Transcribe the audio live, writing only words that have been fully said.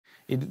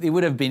it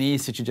would have been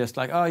easy to just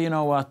like, oh, you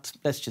know what,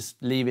 let's just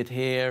leave it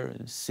here,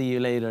 see you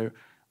later.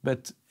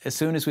 But as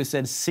soon as we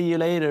said see you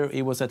later,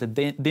 it was at a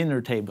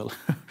dinner table.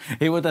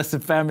 It was at a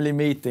family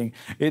meeting.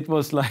 It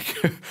was like,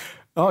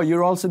 oh,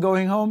 you're also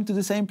going home to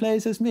the same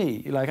place as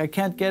me. Like, I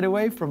can't get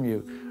away from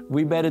you.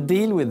 We better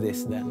deal with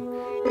this then.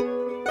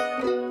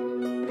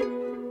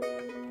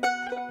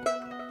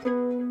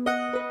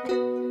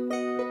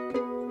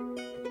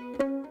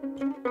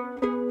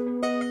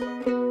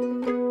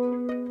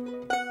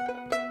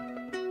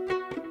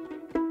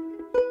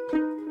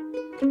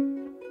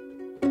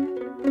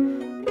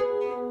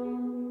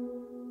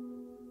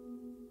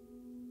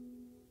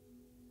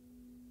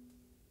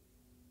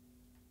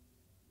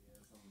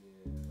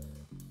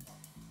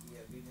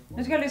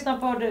 Nu ska jag lyssna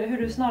på hur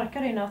du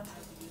snarkar i natt.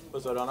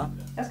 Vad sa du, Anna?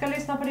 Jag ska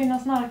lyssna på dina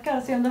snarkar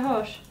och se om det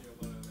hörs.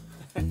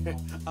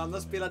 Anna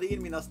spelade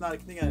in mina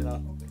snarkningar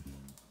idag.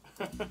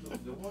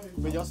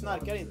 Men jag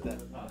snarkar inte.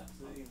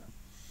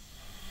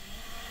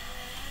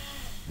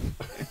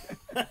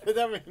 Det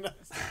där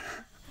menas.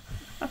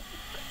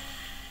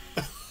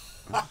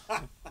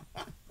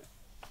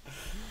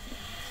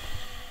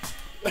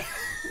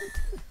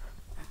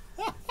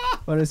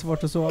 Var det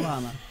svårt att sova,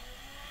 Anna?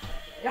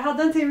 Jag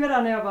hade en timme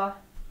där när jag bara...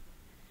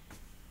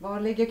 Var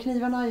ligger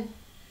knivarna i?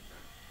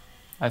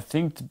 I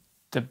think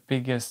the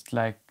biggest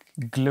like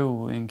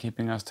glue in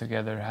keeping us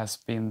together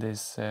has been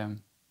this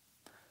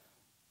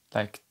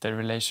like the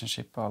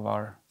relationship of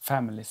our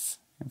families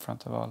in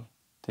front of all.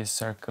 This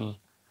circle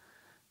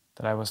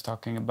that I was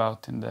talking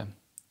about in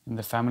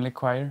the family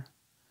choir.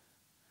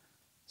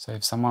 So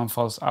if someone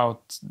falls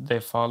out,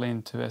 they fall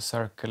into a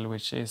circle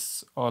which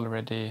is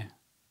already,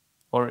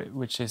 or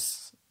which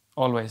is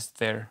always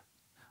there.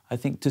 I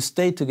think to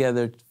stay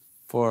together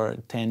for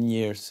 10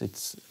 years,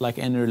 it's like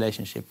any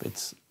relationship.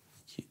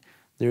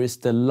 There is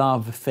the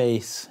love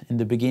phase in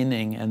the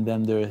beginning, and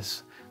then there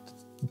is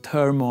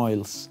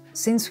turmoils.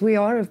 Since we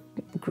are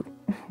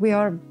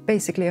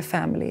basically a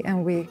family,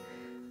 and we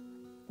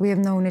have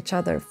known each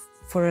other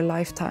for a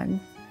lifetime.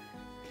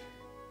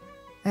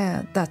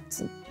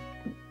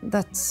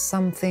 That's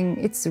something,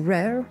 it's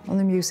rare on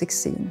the music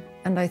scene,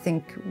 and I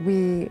think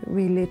we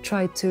really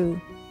try to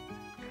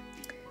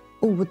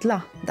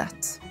odla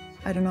that.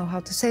 I don't know how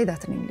to say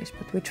that in English,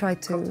 but we try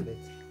to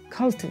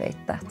cultivate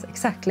that,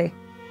 exactly.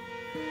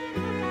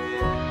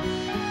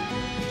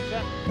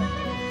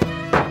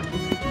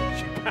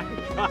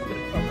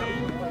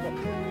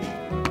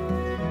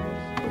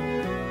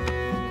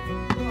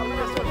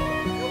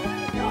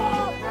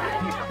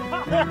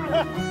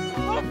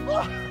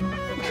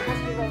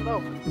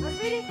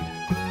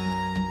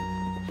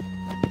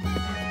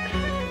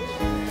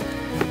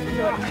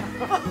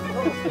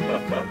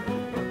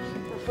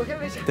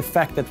 The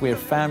fact that we're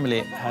family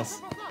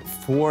has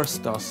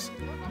forced us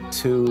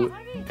to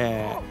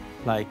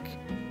like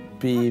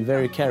be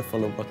very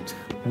careful of what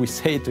we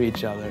say to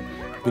each other,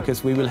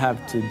 because we will have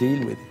to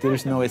deal with it.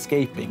 There's no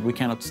escaping. We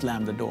cannot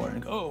slam the door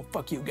and go, oh,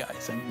 fuck you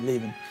guys, and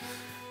leaving.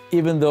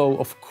 Even though,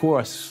 of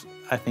course,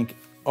 I think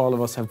all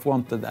of us have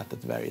wanted that at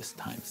various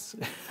times,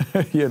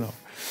 you know.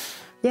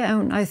 Yeah,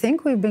 and I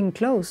think we've been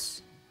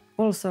close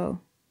also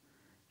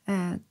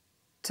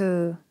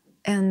to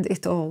end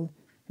it all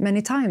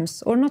many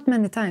times, or not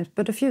many times,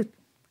 but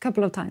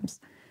couple of times.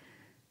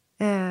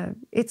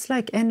 It's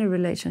like any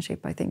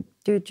relationship, I think.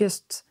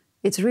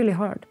 It's really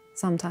hard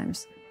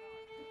sometimes.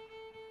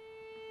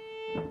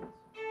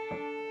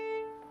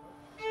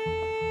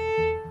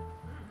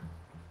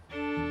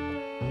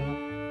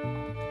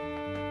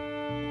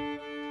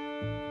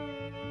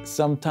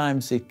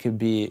 Sometimes it could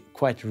be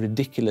quite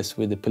ridiculous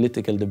with the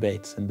political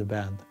debates in the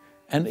band.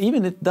 And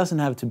even it doesn't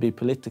have to be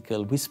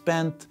political. We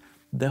spent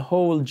the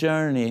whole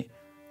journey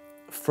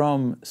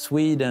from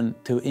Sweden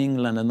to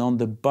England and on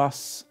the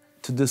bus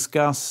to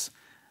discuss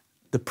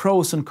the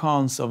pros and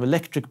cons of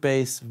electric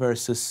bass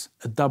versus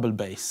a double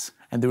bass.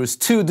 And there was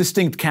two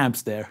distinct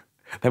camps there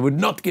that would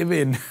not give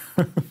in,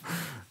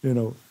 you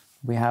know.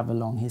 We have a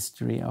long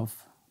history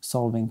of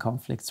solving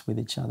conflicts with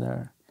each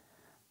other.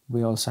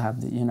 We also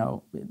have,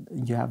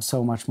 you have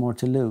so much more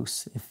to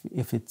lose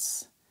if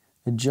it's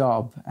a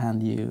job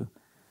and you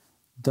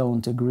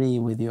don't agree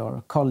with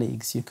your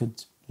colleagues. You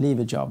could leave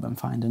a job and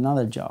find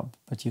another job,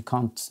 but you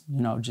can't,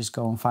 just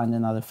go and find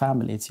another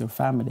family. It's your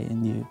family,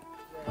 and you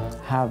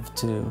have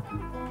to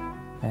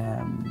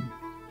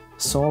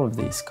solve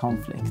these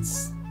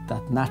conflicts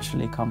that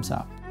naturally comes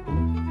up.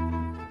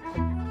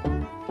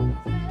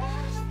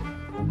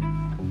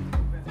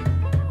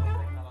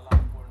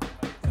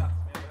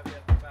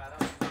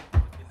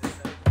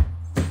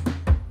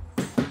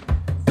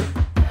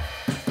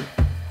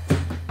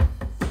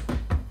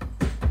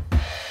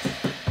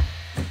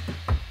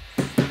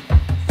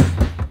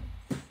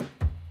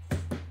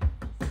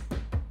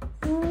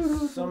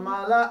 Som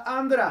alla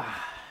andra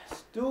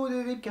stod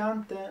du vid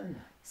kanten.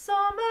 Som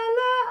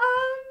alla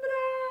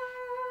andra.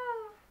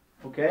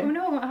 Okej. Kommer ni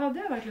ihåg, hade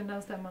jag verkligen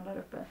den stämman där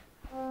uppe?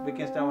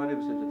 Vilken stämma var du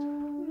på slutet?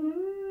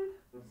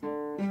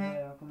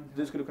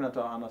 Du skulle kunna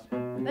ta Annas.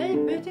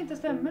 Nej, byt inte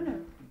stämmer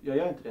nu. Jag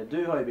gör inte det.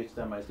 Du har ju bytt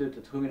stämma i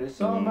slutet. Sjunger du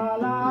som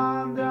alla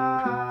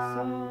andra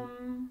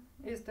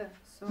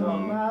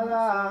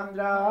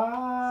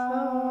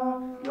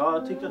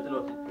tycker att det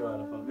låter bra i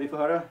alla fall. Vi får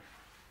höra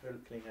hur det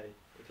klingar i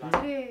klang.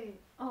 3,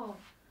 ja.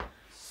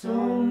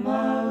 Som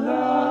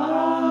alla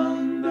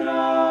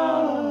andra.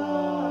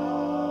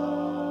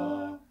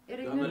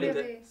 Erik, Du hamnar nu blir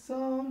lite, vi...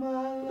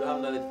 du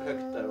hamnar lite för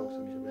högt där också,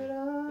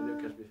 Mischa. Men du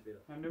kanske blir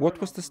förvirrad.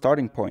 What was the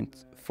starting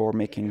point for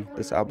making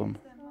this album?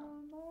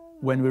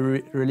 When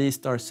we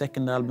released our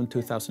second album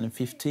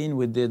 2015,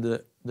 we did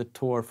the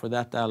tour for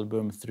that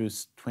album through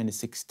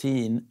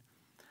 2016.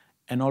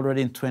 And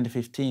already in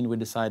 2015, we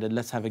decided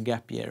let's have a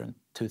gap year in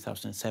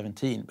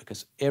 2017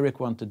 because Eric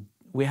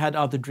we had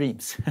other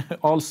dreams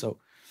also.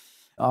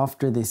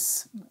 After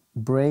this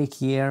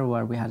break year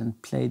where we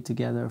hadn't played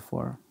together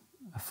for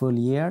a full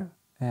year,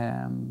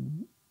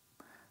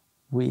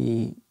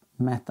 we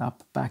met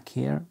up back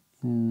here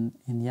in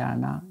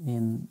Järna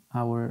in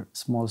our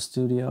small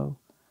studio.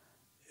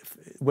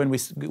 When we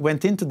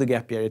went into the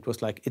gap year, it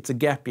was like, it's a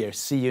gap year,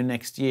 see you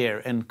next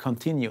year, and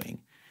continuing.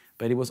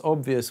 But it was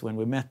obvious when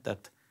we met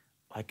that,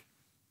 like,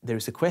 there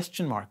is a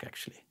question mark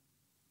actually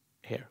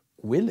here.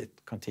 Will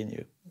it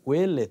continue?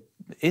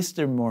 Is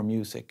there more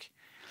music?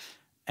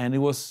 And it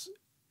was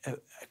a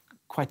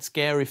quite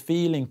scary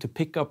feeling to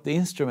pick up the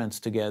instruments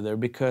together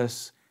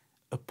because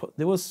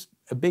there was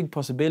a big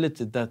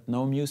possibility that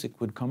no music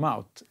would come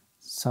out.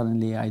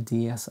 Suddenly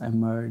ideas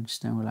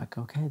emerged and we're like,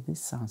 okay,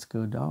 this sounds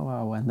good. Oh,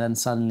 wow. And then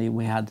suddenly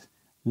we had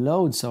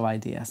loads of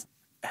ideas.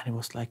 And it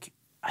was like,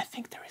 I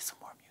think there is some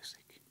more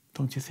music.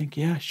 Don't you think?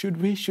 Yeah, should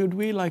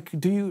we? Like,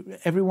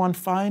 everyone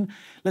fine?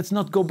 Let's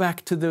not go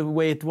back to the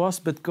way it was,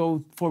 but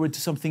go forward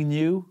to something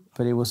new.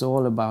 But it was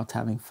all about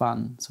having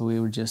fun. So we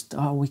were just,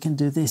 we can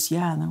do this.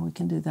 Yeah, no, we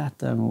can do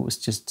that. It was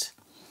just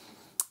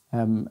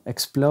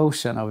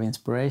explosion of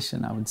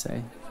inspiration, I would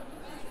say.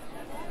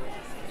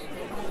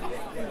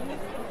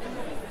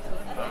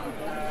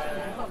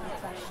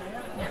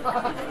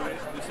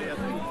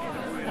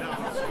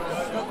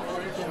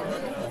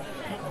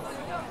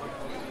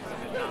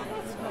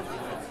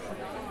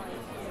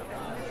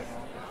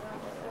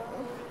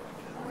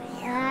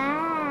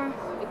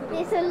 Det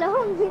är så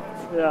långt.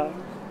 Ja,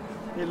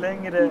 det är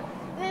längre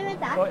Men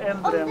vänta. och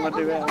äldre än vad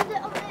du är. Om det är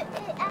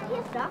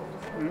helt rakt.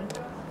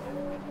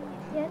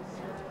 Yes.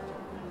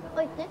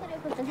 Oj, nu tar du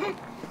skjuten här.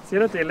 Ser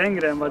du att det är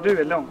längre än vad du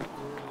är lång?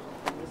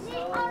 Nej,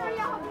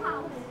 jag har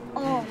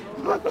paus.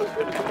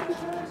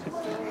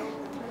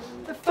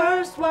 The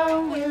first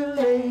one will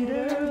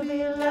later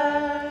be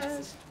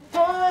last.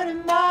 Pardon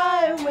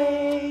my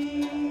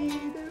way.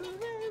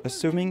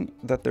 Assuming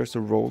that there's a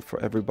role for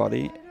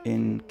everybody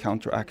in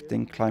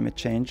counteracting climate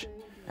change,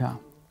 Yeah.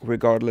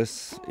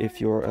 regardless if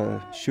you're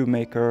a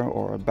shoemaker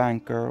or a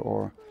banker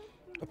or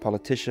a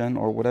politician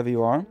or whatever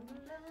you are,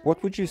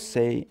 what would you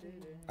say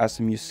as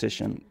a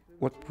musician,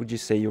 what would you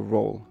say your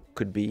role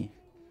could be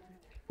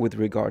with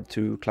regard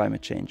to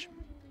climate change?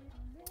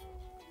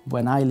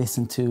 When I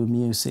listen to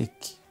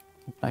music,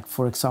 like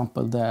for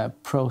example the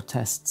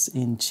protests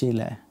in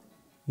Chile,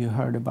 you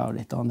heard about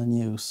it on the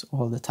news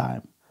all the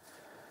time.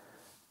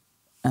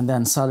 And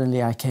then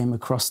suddenly I came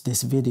across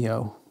this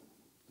video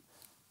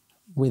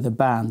with a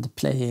band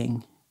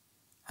playing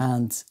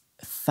and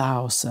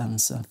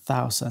thousands and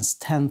thousands,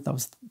 tens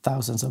of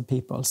thousands of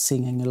people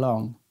singing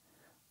along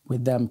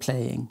with them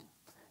playing.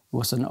 It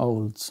was an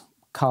old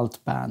cult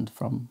band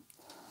from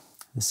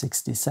the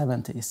 60s,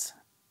 70s.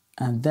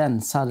 And then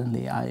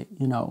suddenly I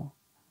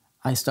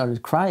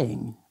started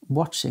crying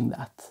watching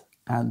that.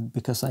 And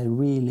because I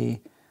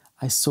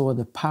saw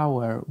the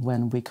power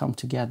when we come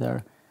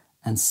together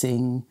and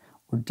sing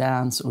or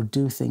dance or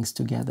do things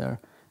together,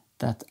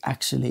 that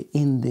actually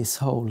in this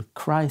whole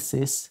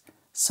crisis,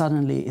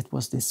 suddenly it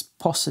was this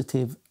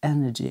positive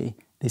energy,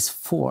 this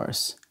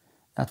force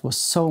that was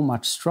so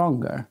much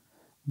stronger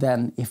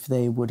than if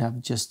they would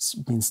have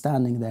just been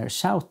standing there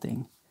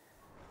shouting.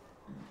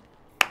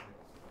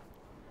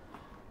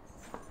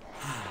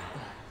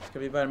 Ska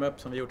vi värma upp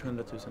som vi gjort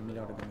 100 000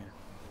 miljarder gånger?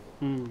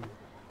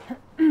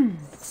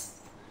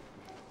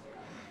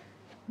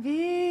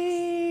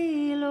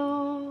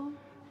 Vilo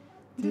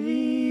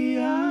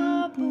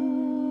via boken.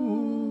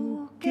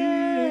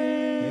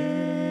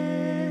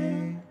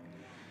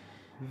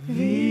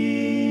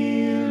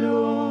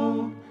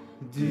 Vilo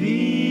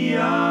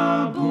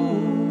via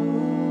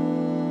boken.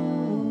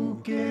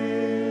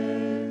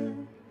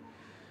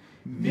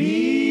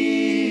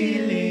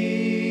 Vili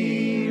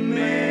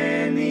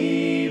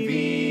meni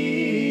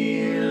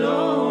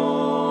vilo.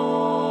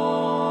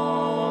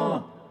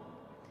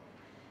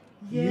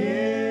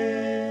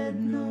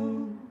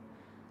 Jedno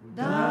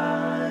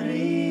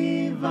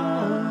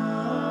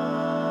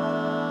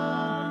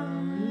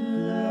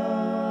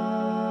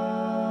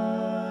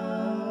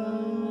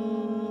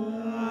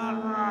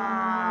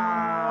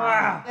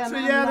Så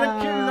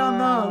jävla kul,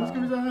 Anna! Det ska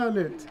bli så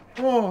härligt.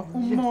 Och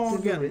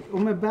magen.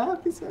 Och med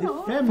bebisar.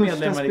 Det är 5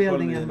 medlemmar i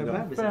Kolonien med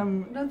idag. bebisar.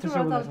 Den tror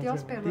att allt jag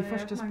spelar Det är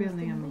första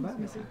spelningen med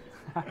bebisar.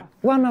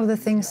 One of the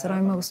things that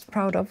I'm most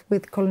proud of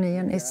with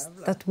Kolonien is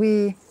that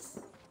we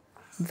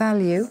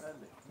value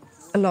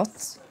a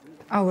lot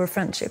our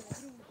friendship.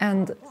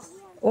 And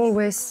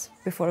always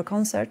before a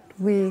concert,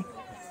 we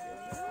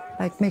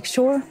like make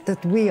sure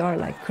that we are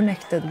like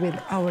connected with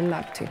our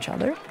love to each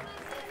other.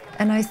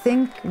 And I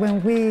think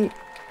when we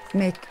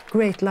make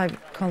great live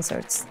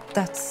concerts,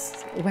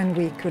 that's when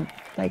we could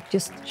like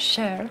just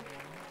share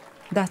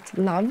that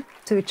love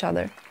to each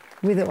other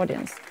with the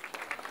audience.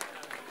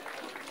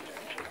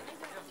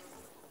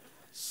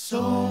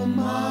 Som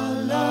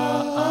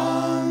alla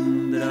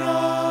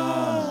andra,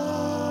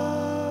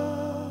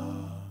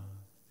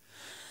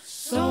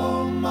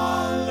 som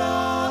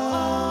alla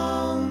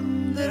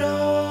andra.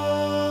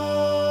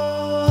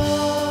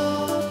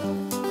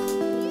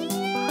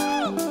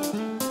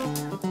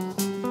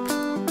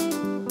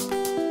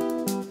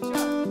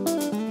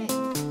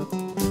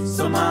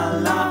 Som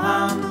alla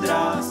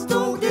andra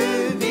stod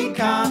du vid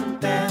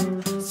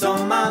kanten,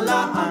 som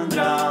alla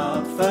andra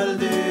föll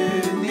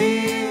du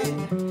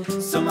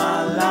ner. Som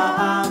alla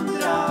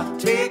andra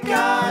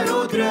tvekar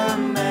och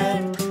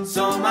drömmer,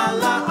 som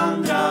alla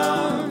andra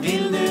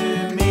vill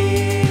du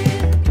mer.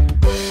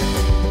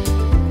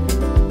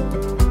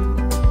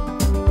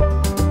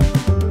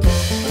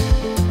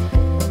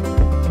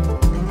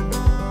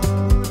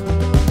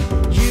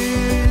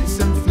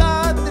 Ljusen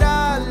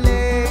fladdrar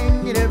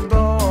längre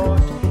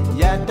bort,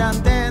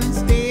 hjärtat en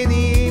sten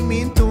i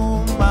min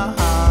tomma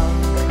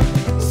hand.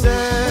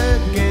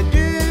 Söker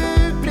du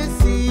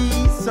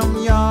precis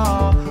som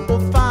jag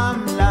och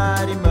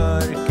famlar i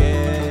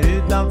mörker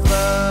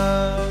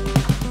utanför.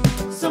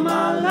 Som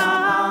alla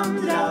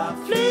andra,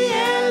 fly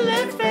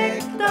eller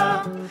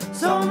fäkta,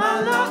 som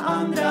alla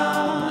andra,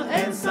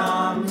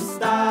 ensam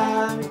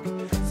stark.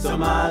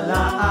 Som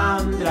alla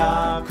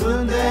andra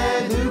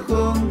kunde du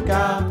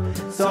sjunka,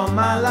 som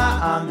alla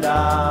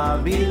andra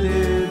vill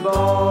du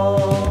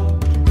vara.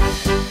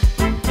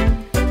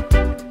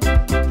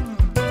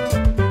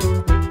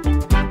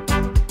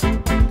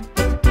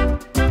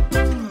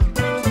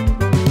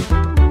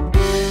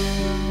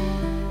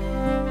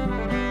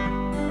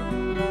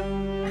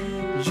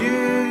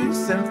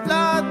 Ljusen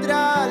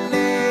fladdrar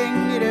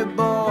längre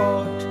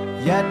bort,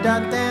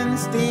 hjärtat en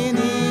sten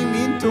i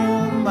min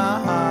tomma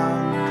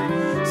hand.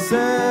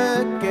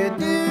 Söker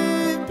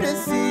du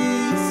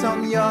precis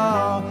som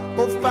jag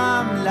och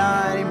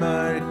famlar i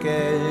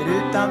mörker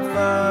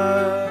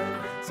utanför.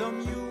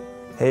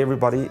 Hey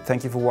everybody,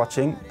 thank you for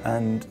watching,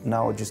 and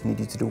now I just need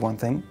you to do one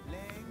thing.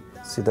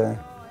 See the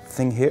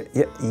thing here?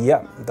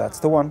 Yeah, that's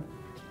the one.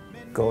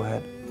 Go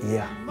ahead,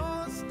 yeah.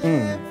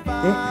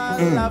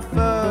 Falla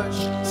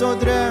först, så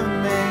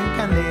drömmen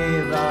kan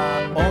leva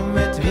om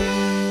ett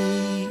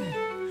vi.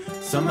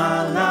 Som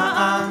alla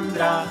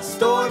andra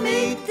står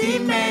mitt i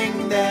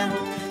mängden,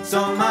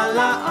 som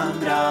alla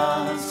andra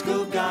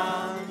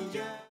skuggan.